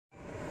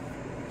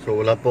So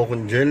wala po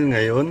akong gel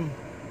ngayon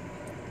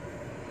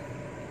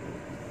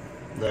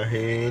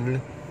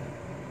dahil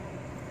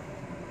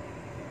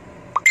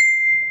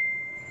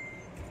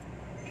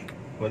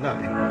wala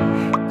eh.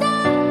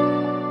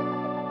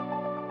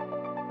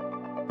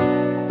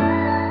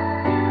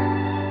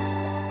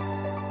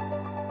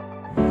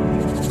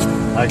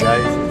 Hi guys,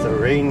 it's a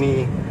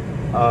rainy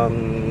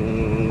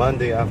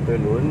Monday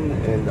afternoon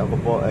and ako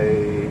po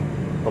ay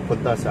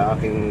papunta sa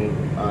aking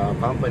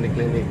company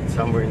clinic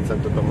somewhere in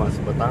Santo Tomas,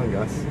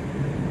 Batangas.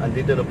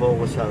 Andito na po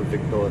ako sa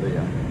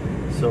Victoria.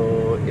 So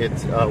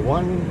it's 1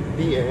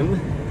 PM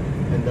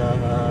and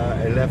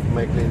I left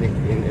my clinic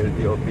in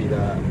LTO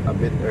Pila a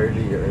bit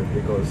earlier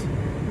because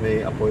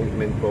may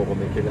appointment po ako,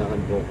 may kailangan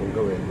po akong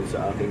gawin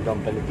sa aking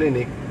company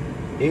clinic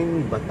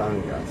in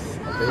Batangas.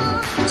 Okay?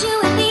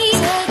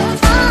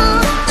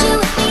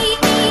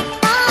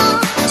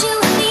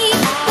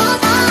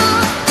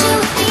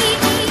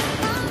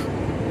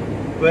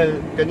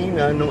 Well,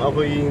 kanina nung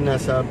ako'y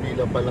nasa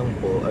pila pa lang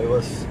po, I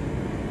was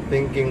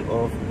thinking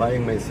of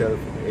buying myself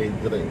a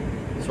drink.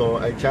 So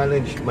I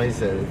challenged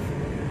myself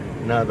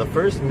na the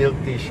first milk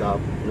tea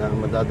shop na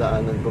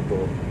madadaanan ko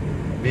po,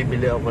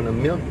 bibili ako ng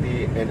milk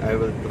tea and I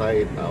will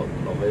try it out,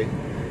 okay?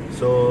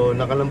 So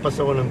nakalampas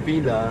ako ng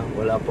pila,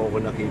 wala po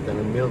ako nakita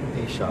ng milk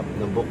tea shop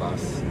na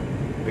bukas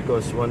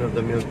because one of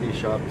the milk tea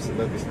shops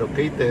that is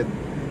located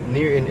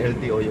near in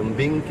LTO, yung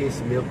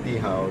Binki's Milk Tea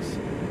House,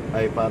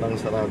 ay parang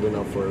sarado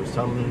na for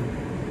some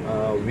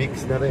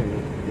weeks na rin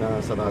na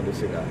sarado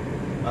sila.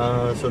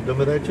 So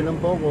dumiretso lang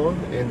po ako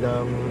and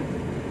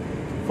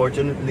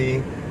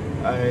fortunately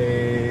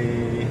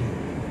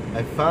I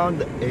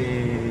found a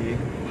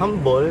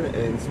humble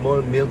and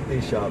small milk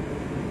tea shop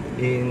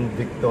in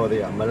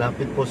Victoria.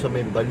 Malapit po sa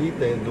may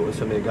Balite, doon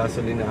sa may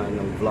gasolinahan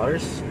ng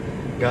Vlars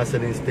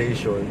gasoline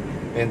station.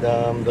 And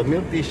the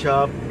milk tea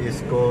shop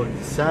is called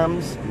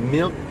Sam's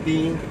Milk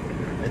Tea.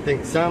 I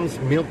think Sam's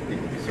Milk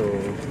Tea. So,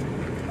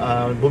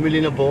 bumili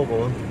na po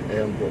ako.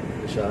 Ayan po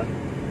siya.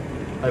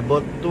 I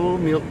bought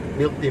two milk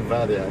tea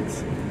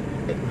variants.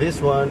 This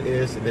one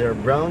is their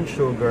brown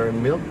sugar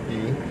milk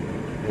tea.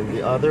 And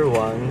the other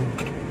one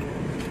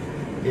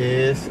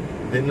is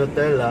the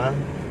Nutella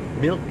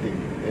milk tea.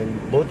 And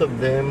both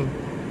of them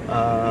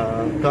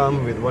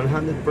come with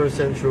 100%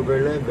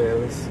 sugar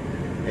levels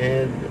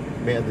and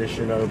may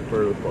additional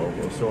pearl po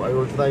ako. So, I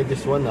will try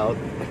this one out.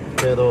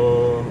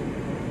 Pero,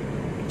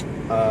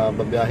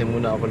 babiyahin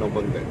muna ako ng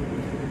konti.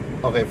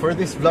 Okay, for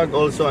this vlog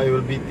also, I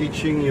will be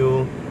teaching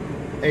you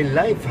a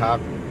life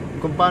hack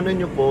kung paano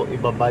nyo po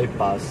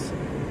iba-bypass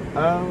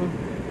ang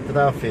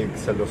traffic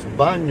sa Los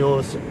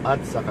Baños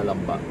at sa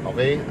Calamba.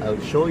 Okay?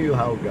 I'll show you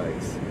how,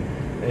 guys.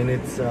 And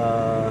it's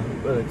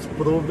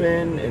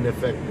proven and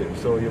effective.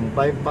 So, yung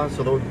bypass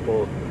road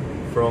po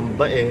from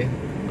Bae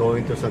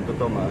going to Santo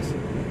Tomas,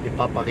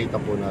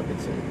 ipapakita po natin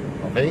sa inyo.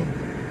 Okay?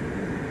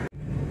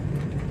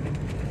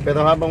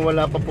 Pero habang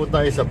wala pa po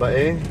tayo sa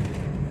Bae,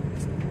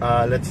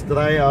 let's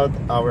try out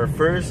our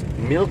first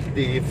milk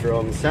tea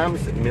from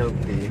Sam's Milk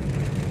Tea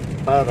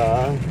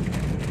para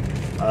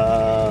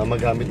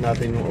magamit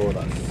natin yung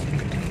oras.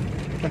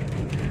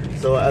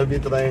 So I'll be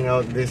trying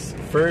out this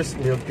first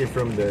milk tea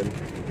from them,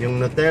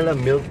 yung Nutella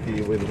milk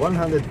tea with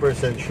 100%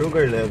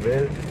 sugar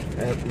level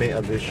at may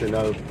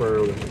additional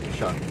pearl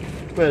siya.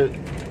 Well,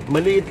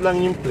 maliit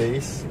lang yung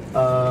place.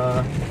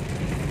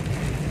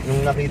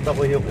 Yung nakita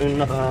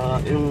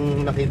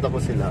ko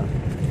sila,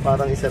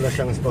 parang isa lang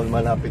siyang stall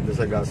malapit na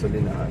sa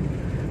gasolinahan.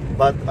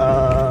 But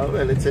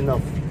well, it's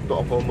enough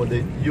to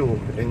accommodate you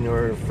and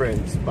your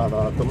friends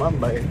para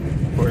tumambay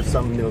for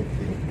some milk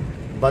tea.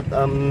 But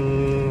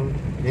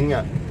yun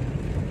nga,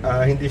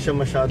 hindi siya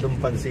masyadong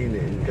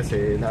pansinin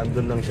kasi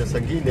naandun lang siya sa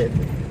gilid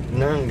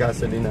ng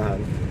gasolinahan.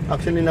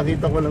 Actually,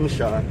 nakita ko lang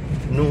siya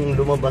nung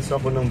lumabas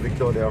ako ng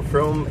Victoria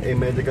from a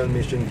medical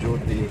mission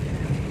duty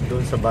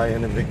doon sa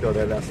bayan ng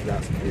Victoria last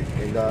week.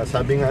 And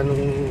sabi nga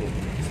nung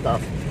staff,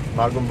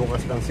 bagong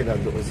bukas lang sila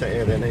doon sa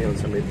area na yon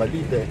sa may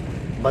Balite,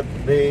 but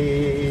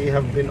they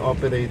have been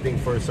operating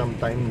for some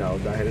time now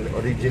dahil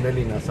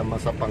originally nasa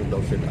Masapang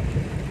daw sila.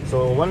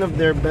 So one of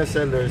their best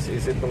sellers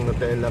is itong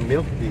Nutella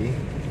milk tea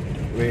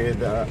with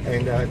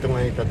and ito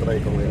nga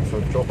itatry ko ngayon. So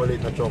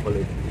chocolate na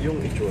chocolate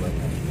yung itsura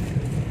niya.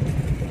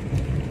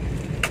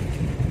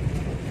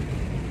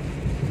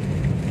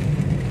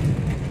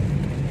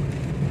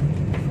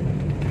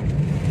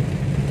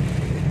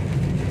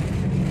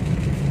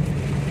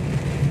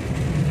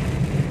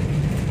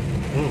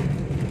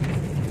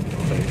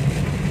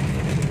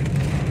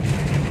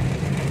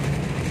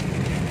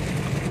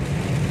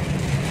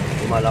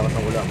 Malakas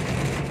ang ulam.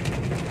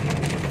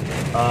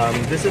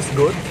 This is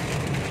good.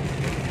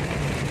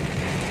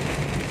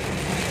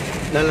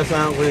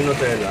 Nalasahan ko yung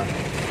Nutella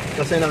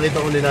kasi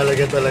nakita ko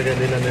nilalagyan talaga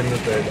nila ng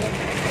Nutella.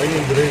 Ay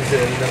yung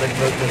drizzle na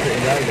nag-melt na sa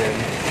ilalim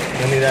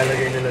na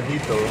nilalagay nila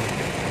dito,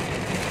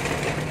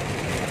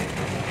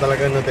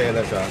 talagang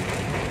Nutella siya.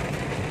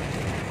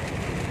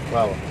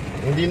 Wow.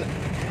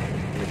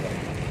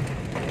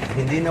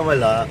 Hindi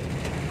nawala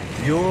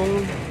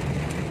yung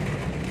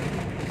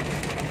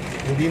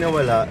hindi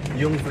nawala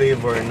yung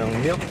flavor ng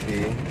milk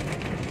tea.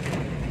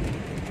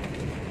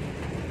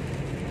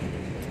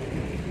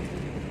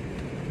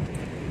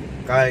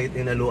 Kahit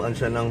inaluan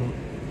siya ng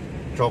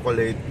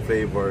chocolate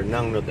flavor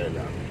ng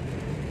Nutella.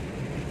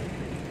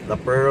 The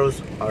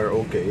pearls are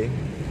okay.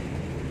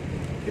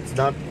 It's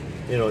not,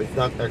 you know, it's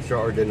not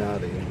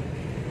extraordinary.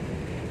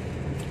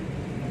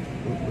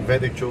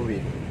 Very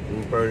chewy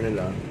yung pearl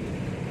nila.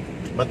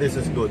 But this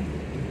is good.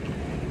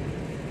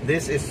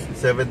 This is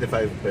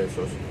 75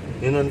 pesos.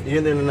 Yun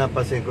yung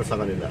napasin ko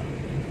sa kanila.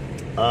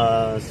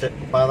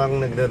 Parang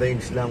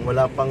nagre-range lang.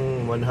 Wala pang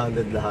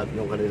 100 lahat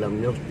ng kanilang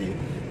milk tea.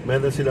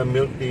 Meron silang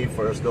milk tea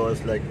for as low as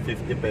like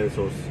 50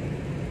 pesos.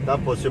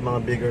 Tapos yung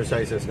mga bigger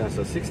sizes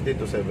nasa 60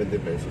 to 70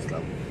 pesos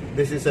lang.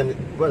 This is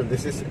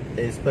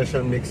a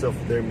special mix of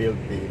their milk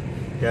tea.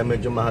 Kaya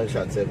medyo mahal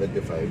siya at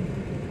 75.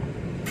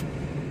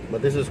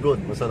 But this is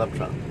good. Masarap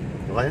siya.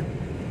 Okay?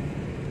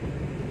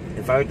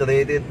 If I were to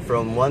rate it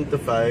from 1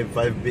 to 5,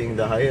 5 being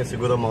the highest,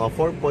 siguro mga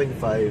 4.5.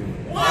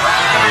 Wow!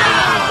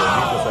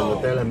 Dito sa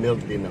Nutella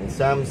milk tea ng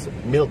Sam's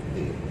Milk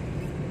Tea.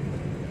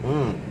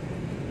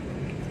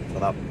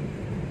 Sarap.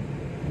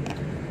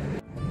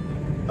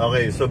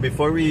 Okay, so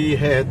before we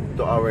head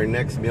to our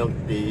next milk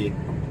tea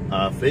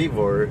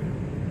flavor,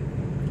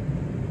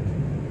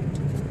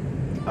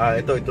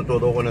 ito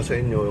ituturo ko na sa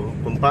inyo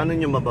kung paano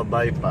nyo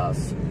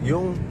mababypass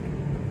yung,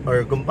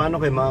 or kung paano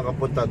kayo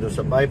makakapunta doon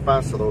sa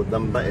bypass road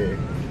ng BAE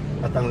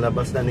at ang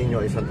labas na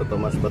ninyo ay Santo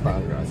Tomas,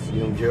 Batangas,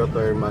 yung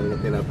geothermal na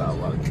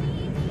tinatawag.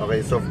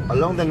 Okay, so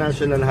along the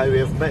National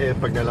Highway of BAE,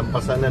 pag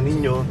nalampasan na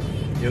ninyo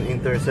yung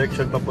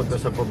intersection papunta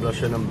sa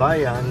poblasyon ng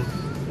bayan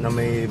na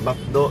may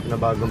McDo na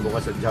bagong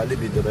bukas at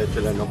Jollibee,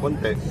 diretso lang ng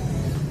konti.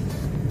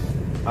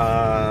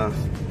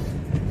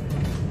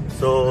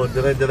 So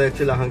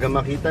dire-diretso lang hanggang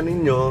makita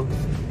ninyo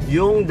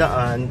yung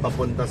daan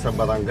papunta sa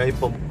barangay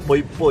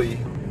Poypoy,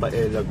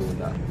 BAE,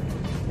 Laguna.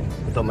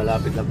 Ito,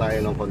 malapit na tayo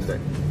ng konti.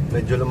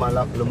 Medyo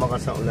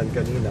lumakas ang ulan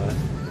kanina,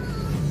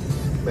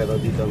 pero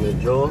dito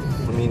medyo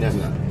humina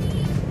na.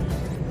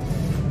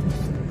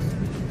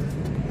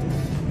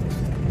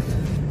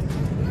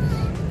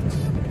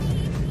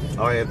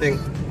 Okay, I think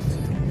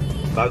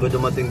bago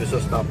dumating doon sa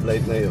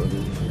stoplight na yun,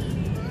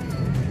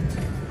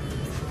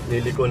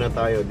 liliko na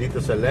tayo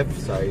dito sa left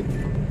side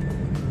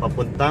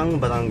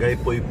papuntang barangay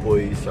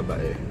Poypoy sa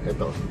BAE.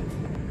 Ito.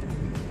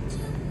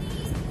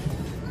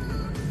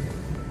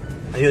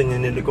 Ayun,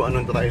 yung nilikuan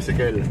ng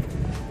tricycle.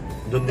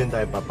 Doon din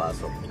tayo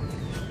papasok.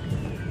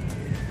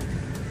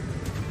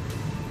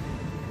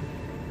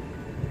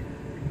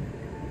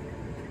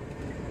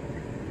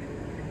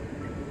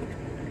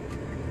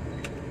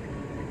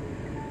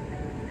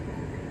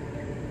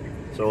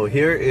 So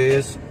here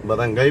is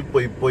Barangay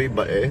Poypoy,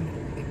 BAE.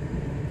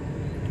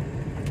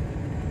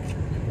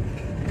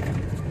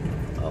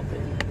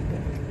 Okay.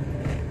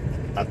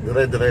 At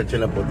dire-diretso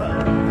lang po tayo.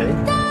 Okay?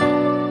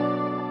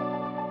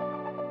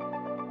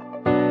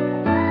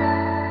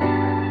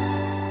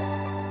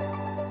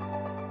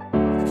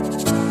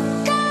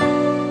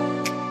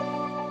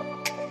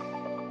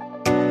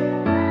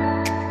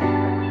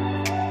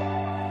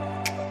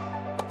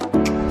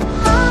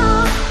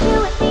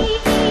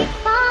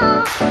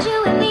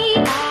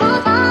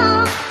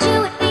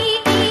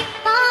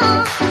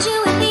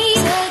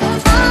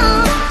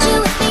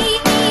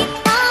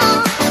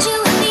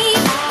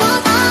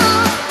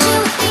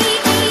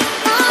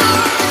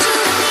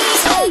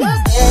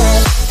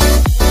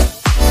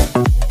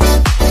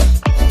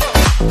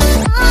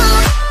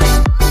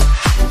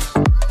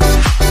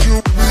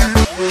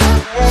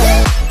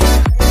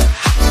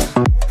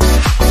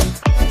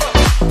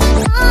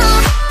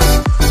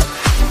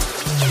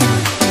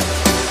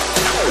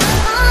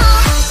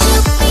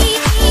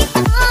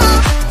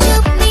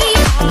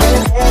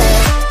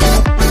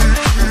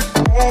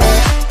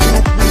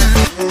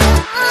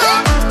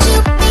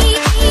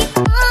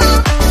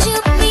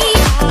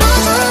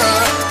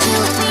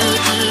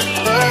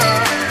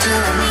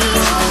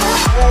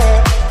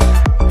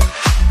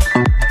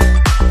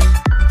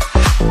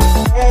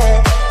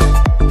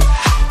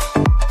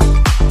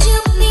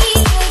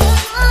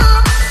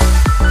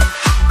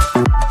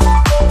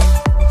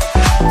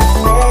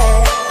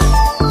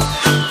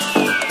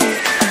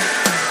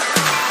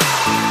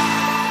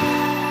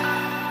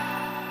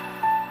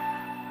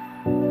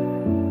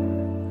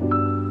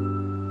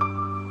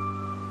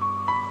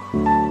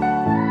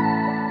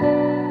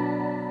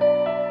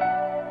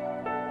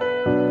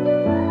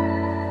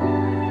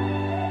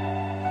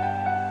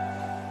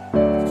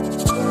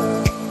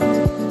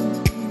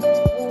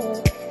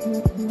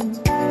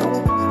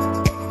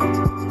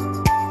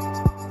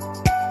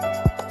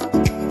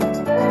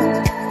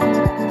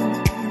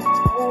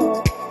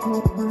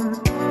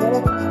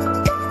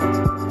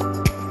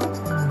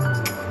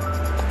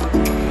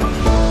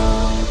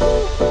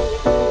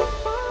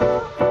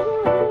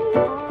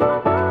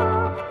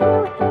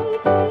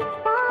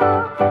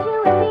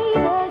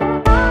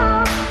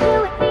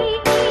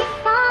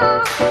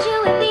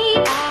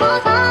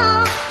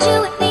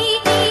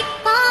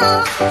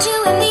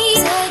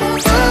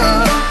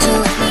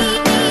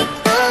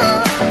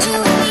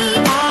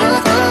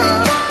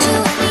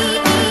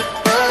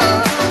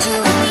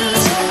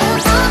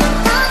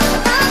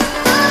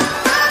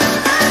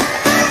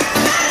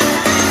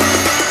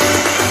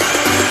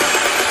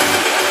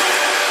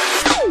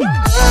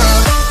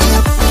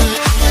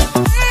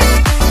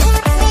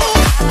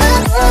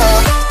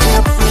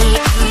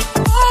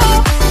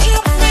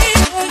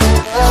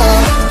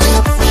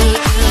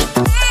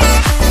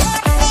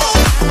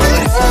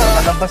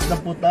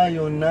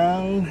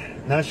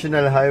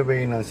 National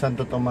Highway ng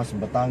Santo Tomas,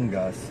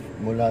 Batangas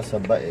mula sa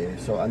BAE.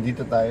 So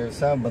andito tayo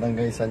sa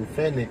Barangay San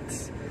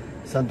Felix,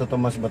 Santo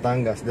Tomas,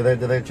 Batangas.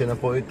 Dire-diretso na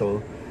po ito.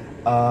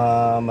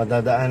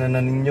 Madadaanan na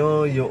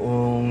ninyo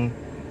yung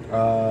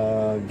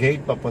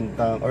gate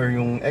papuntang or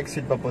yung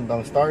exit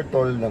papuntang Star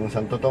Toll ng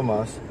Santo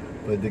Tomas.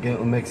 Pwede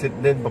kayong umexit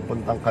din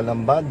papuntang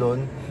Calamba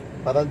doon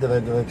para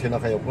dire-diretso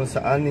na kayo kung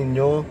saan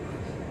ninyo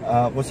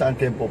kung saan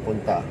kayo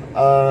pupunta.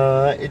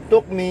 It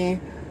took me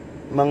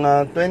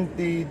mga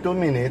 22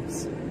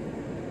 minutes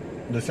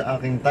do sa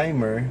aking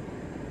timer.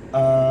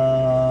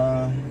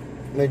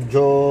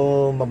 Medyo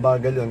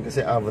mabagal yun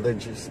kasi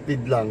average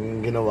speed lang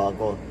yung ginawa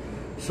ko.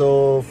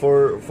 So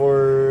for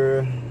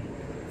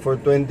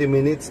 20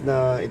 minutes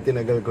na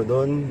itinagal ko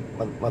doon,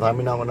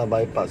 marami na ako na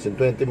bypass. Yung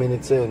 20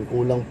 minutes yun,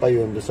 kulang pa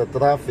yun do sa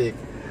traffic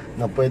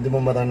na pwede mo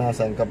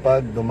maranasan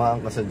kapag dumaan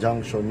ka sa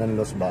junction ng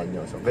Los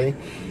Baños. Okay?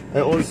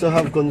 I also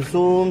have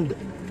consumed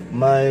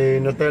my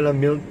Nutella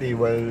milk tea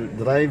while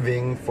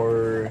driving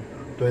for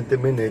 20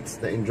 minutes.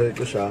 Na-enjoy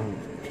ko siya.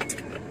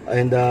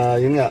 And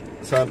yun nga,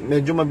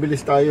 medyo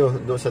mabilis tayo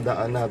do sa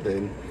daan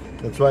natin.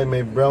 That's why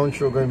my brown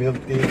sugar milk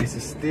tea is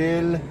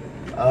still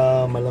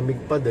malamig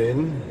pa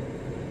din.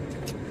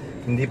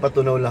 Hindi pa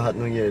tunaw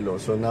lahat ng yelo.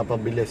 So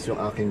napabilis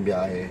yung aking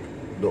biyahe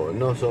doon.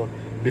 No? So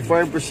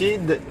before I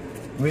proceed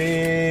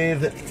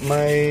with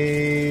my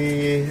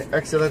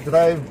extra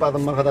drive para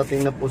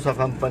makarating na po sa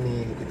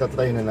company,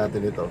 itatry na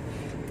natin ito.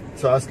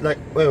 So as like,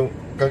 well,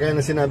 kagaya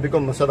na sinabi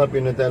ko, masarap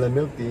yung Nutella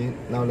milk tea.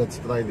 Now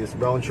let's try this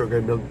brown sugar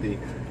milk tea.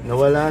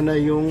 Nawala na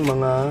yung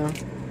mga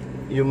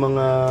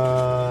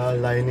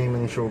lining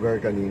ng sugar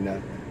kanina.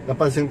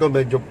 Napansin ko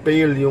medyo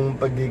pale yung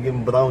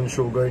pagiging brown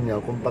sugar niya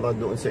kumpara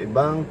doon sa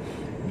ibang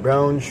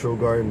brown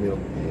sugar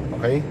milk tea.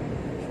 Okay?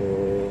 So,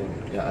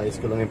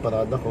 iayos ko lang yung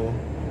parada ko.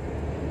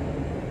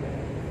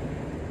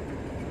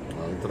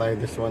 I'll try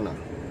this one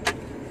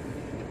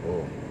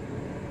Oh.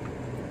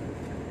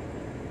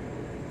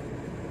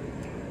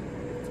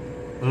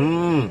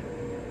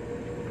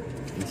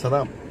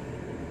 Masarap.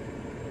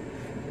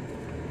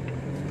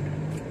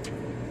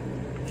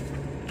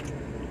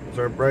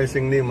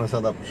 Surprisingly,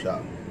 masarap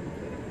siya.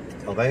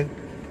 Okay?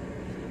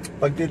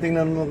 Pag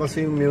titingnan mo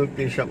kasi yung milk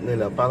tea shop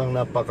nila, parang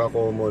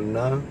napaka-common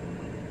na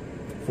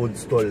food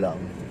stall lang.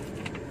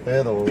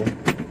 Pero,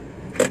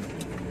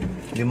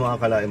 hindi mo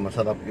akalain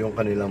masarap yung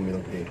kanilang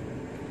milk tea.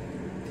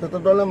 Sa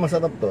totoo lang,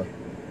 masarap to.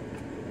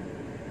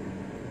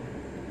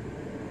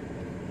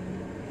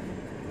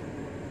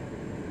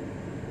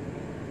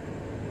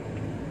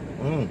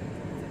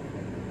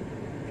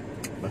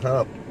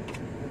 Masarap.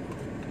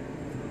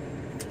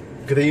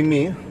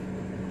 Creamy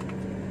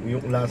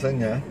yung lasa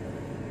niya.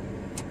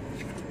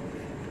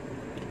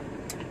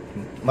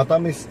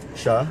 Matamis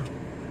siya,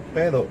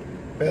 pero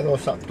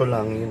sakto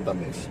lang yung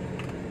tamis.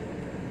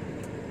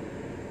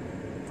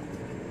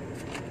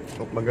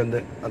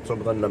 Maganda at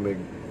sobrang lamig.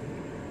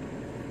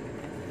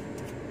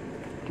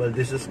 Well,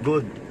 this is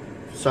good.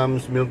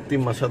 Sam's milk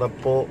tea, masarap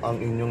po ang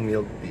inyong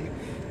milk tea.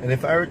 And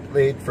if I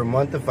rate from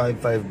 1 to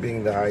 5, 5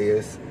 being the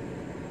highest,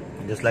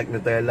 just like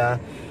Nutella,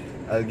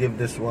 I'll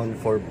give this one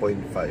 4.5.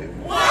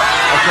 Wow!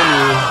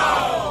 Actually,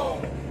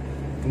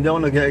 hindi ako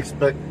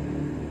nag-expect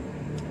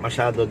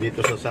masyado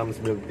dito sa Sam's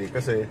milk tea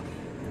kasi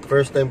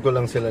first time ko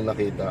lang sila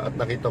nakita at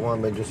nakita ko nga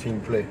medyo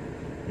simple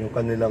yung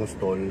kanilang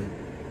stall.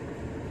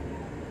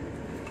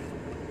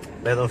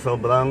 Pero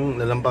sobrang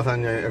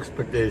nalampasan niya yung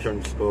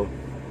expectations ko.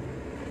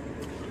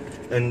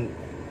 And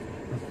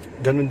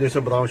ganun din sa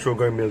brown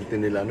sugar milk tea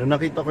nila. Nung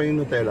nakita ko yung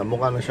Nutella,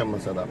 mukha na siya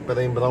masarap.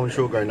 Pero yung brown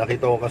sugar,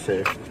 nakita ko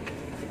kasi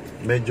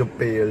medyo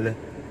pale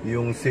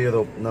yung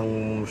syrup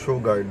ng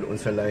sugar doon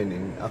sa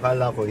lining.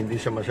 Akala ko hindi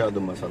siya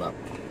masyado masarap.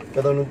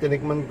 Pero nung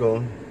tinikman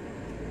ko,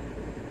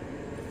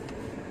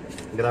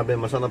 grabe,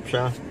 masarap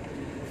siya.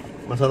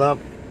 Masarap.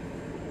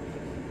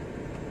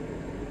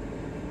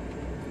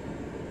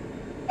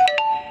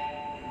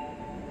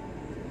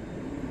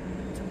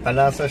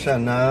 Kalasa siya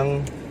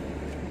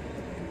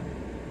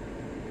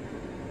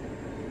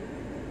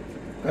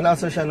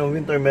ng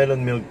winter melon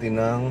milk tea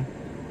ng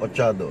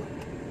Ochado.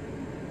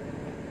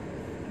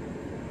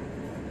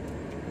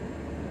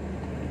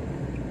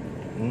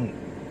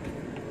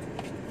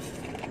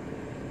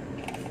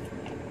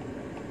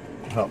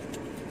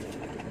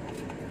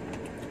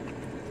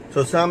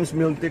 So Sam's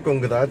milk tea,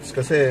 congrats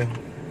kasi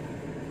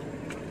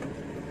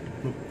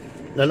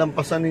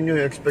nalampasan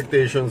ninyo yung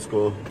expectations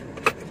ko.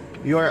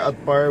 You are at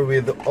par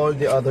with all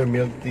the other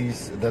milk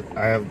teas that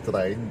I have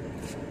tried.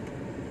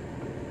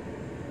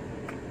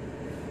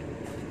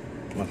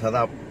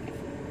 Masarap.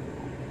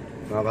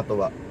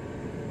 Nakakatuwa.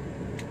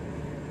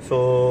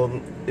 So,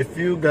 if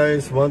you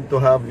guys want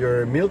to have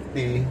your milk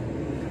tea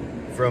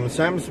from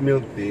Sam's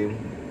Milk Tea,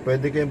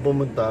 pwede kayong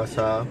pumunta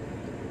sa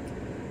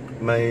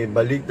may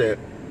Balite,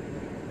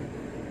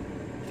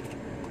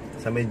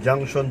 sa may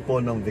junction po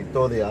ng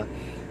Victoria,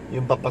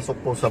 yung papasok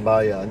po sa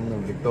bayan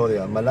ng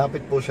Victoria.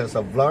 Malapit po siya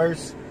sa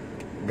Vlar's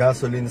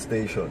Gasoline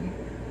Station.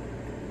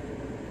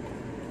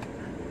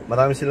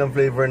 Marami silang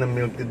flavor ng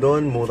milk tea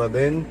doon, mura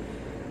din.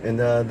 And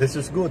this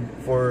is good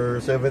for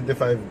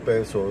 75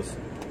 pesos.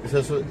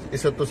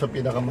 Isa to sa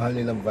pinakamahal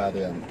nilang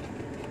variant.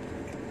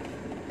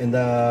 And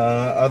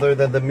other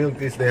than the milk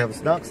teas, they have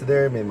snacks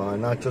there. May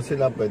mga nachos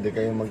sila. Pwede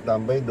kayong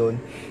magtambay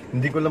doon.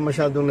 Hindi ko lang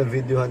masyadong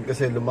na-videohan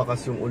kasi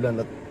lumakas yung ulan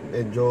at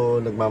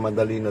medyo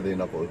nagmamadali na rin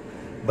ako.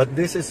 But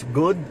this is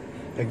good.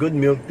 A good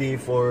milk tea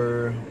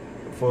for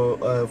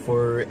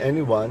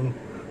anyone.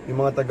 Yung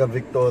mga taga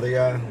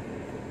Victoria,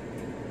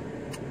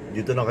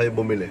 dito na kayo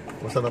bumili.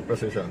 Masarap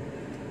kasi siya.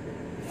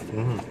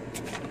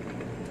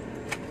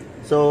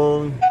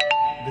 So,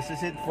 this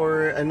is it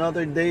for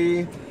another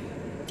day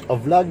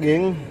of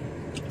vlogging.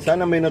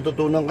 Sana may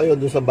natutunan kayo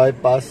doon sa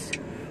Bypass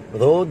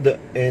Road,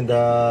 and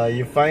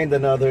you find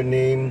another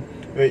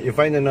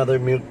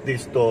milk tea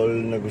stall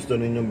na gusto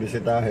ninyong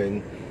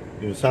bisitahin,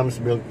 yung Sam's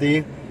Milk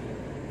Tea.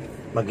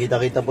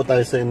 Magkita-kita po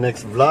tayo sa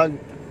next vlog.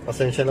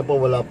 Pasensya na po,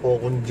 wala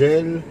po akong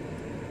gel.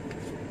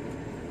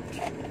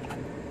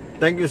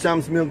 Thank you,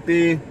 Sam's Milk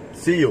Tea.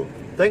 See you.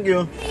 Thank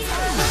you.